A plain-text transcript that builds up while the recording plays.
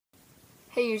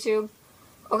Hey YouTube.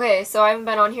 Okay, so I haven't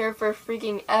been on here for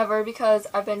freaking ever because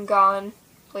I've been gone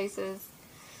places.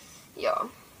 Yeah.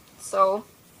 So,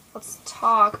 let's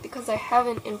talk because I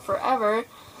haven't in forever.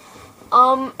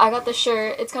 I got this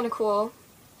shirt. It's kind of cool.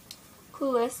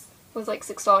 Clueless was like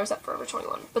 $6 at Forever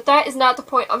 21. But that is not the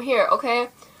point. I'm here, okay?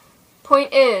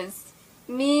 Point is,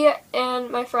 me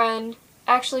and my friend,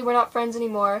 actually we're not friends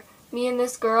anymore. Me and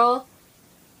this girl,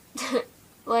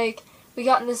 like, we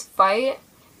got in this fight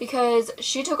because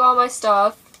she took all my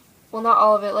stuff. Well, not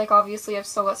all of it. Like, obviously I've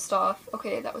still got stuff.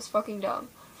 Okay, that was fucking dumb.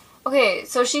 Okay,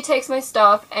 so she takes my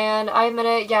stuff, and I admit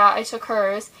it, yeah, I took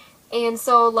hers. And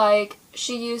so, like,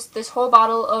 she used this whole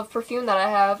bottle of perfume that I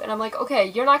have, and I'm like, okay,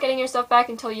 you're not getting your stuff back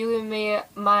until you give me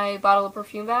my bottle of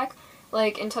perfume back.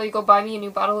 Like, until you go buy me a new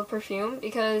bottle of perfume,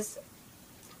 because,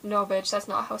 no, bitch, that's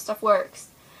not how stuff works.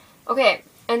 Okay,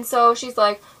 and so she's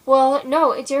like, well,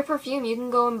 no, it's your perfume, you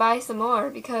can go and buy some more,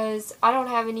 because I don't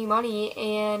have any money,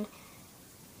 and,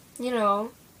 you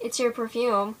know, it's your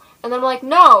perfume. And then I'm like,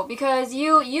 no, because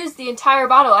you used the entire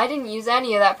bottle. I didn't use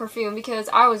any of that perfume because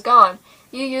I was gone.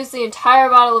 You used the entire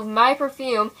bottle of my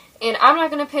perfume, and I'm not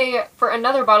going to pay for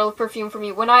another bottle of perfume from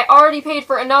you when I already paid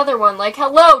for another one. Like,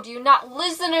 hello, do you not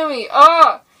listen to me?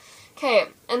 Ugh! Okay,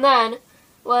 and then,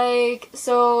 like,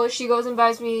 so she goes and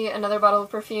buys me another bottle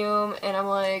of perfume, and I'm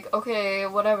like, okay,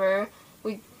 whatever.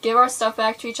 We give our stuff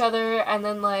back to each other, and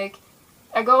then, like,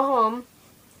 I go home,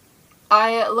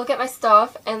 I look at my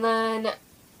stuff, and then,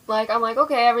 like, I'm like,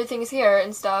 okay, everything's here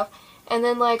and stuff. And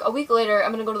then, like, a week later,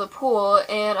 I'm gonna go to the pool,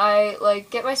 and I, like,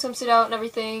 get my swimsuit out and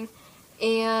everything,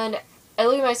 and I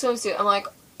look at my swimsuit, I'm like,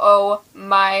 oh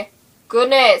my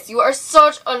goodness, you are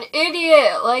such an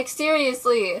idiot! Like,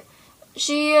 seriously.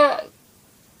 She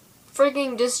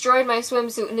freaking destroyed my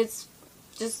swimsuit, and it's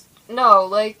just, no,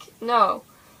 like, no.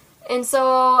 And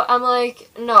so I'm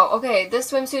like, no, okay,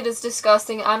 this swimsuit is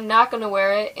disgusting, I'm not gonna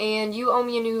wear it, and you owe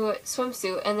me a new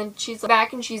swimsuit. And then she's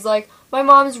back and she's like, my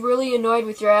mom's really annoyed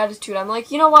with your attitude. I'm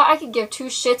like, you know what, I could give two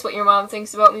shits what your mom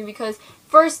thinks about me, because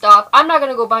first off, I'm not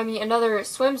gonna go buy me another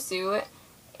swimsuit,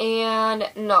 and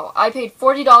no, I paid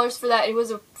 $40 for that. It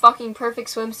was a fucking perfect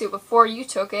swimsuit before you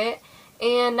took it,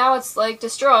 and now it's like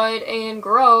destroyed and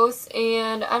gross,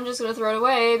 and I'm just gonna throw it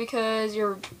away because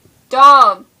you're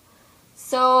dumb.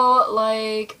 So,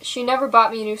 like, she never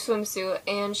bought me a new swimsuit,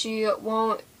 and she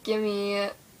won't give me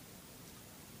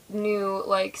new,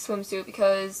 like, swimsuit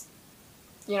because,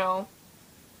 you know,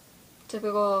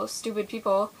 typical stupid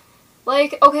people.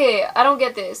 Like, okay, I don't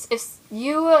get this. If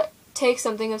you take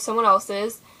something of someone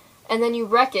else's, and then you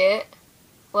wreck it,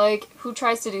 like, who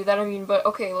tries to do that? I mean, but,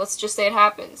 okay, let's just say it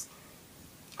happens.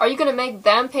 Are you going to make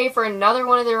them pay for another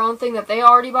one of their own thing that they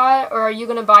already bought, or are you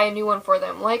going to buy a new one for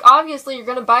them? Like, obviously, you're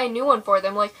going to buy a new one for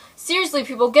them. Like, seriously,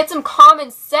 people, get some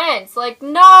common sense. Like,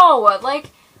 no!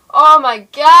 Like, oh my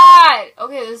god!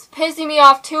 Okay, this is pissing me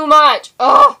off too much.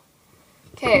 Ugh!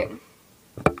 Okay.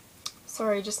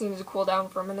 Sorry, I just needed to cool down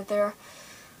for a minute there.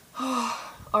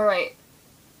 Alright.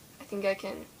 I think I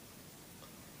can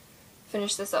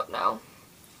finish this up now.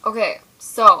 Okay,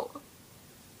 so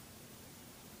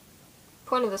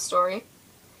point of the story,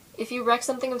 if you wreck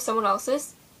something of someone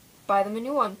else's, buy them a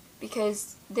new one,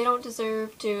 because they don't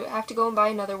deserve to have to go and buy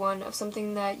another one of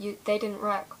something that they didn't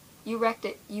wreck. You wrecked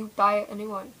it, you buy a new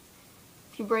one.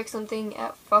 If you break something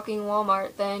at fucking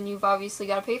Walmart, then you've obviously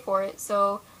got to pay for it.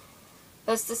 So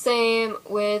that's the same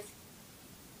with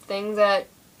things at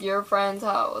your friend's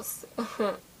house.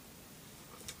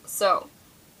 So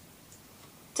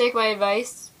take my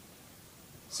advice.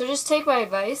 So just take my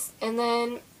advice, and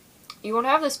then you won't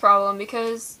have this problem,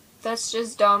 because that's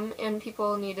just dumb, and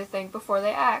people need to think before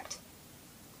they act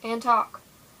and talk.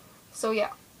 So yeah.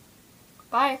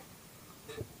 Bye.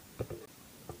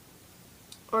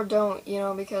 Or don't, you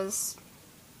know, because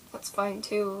that's fine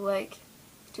too. Like,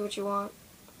 do what you want.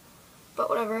 But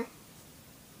whatever.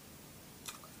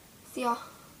 See ya.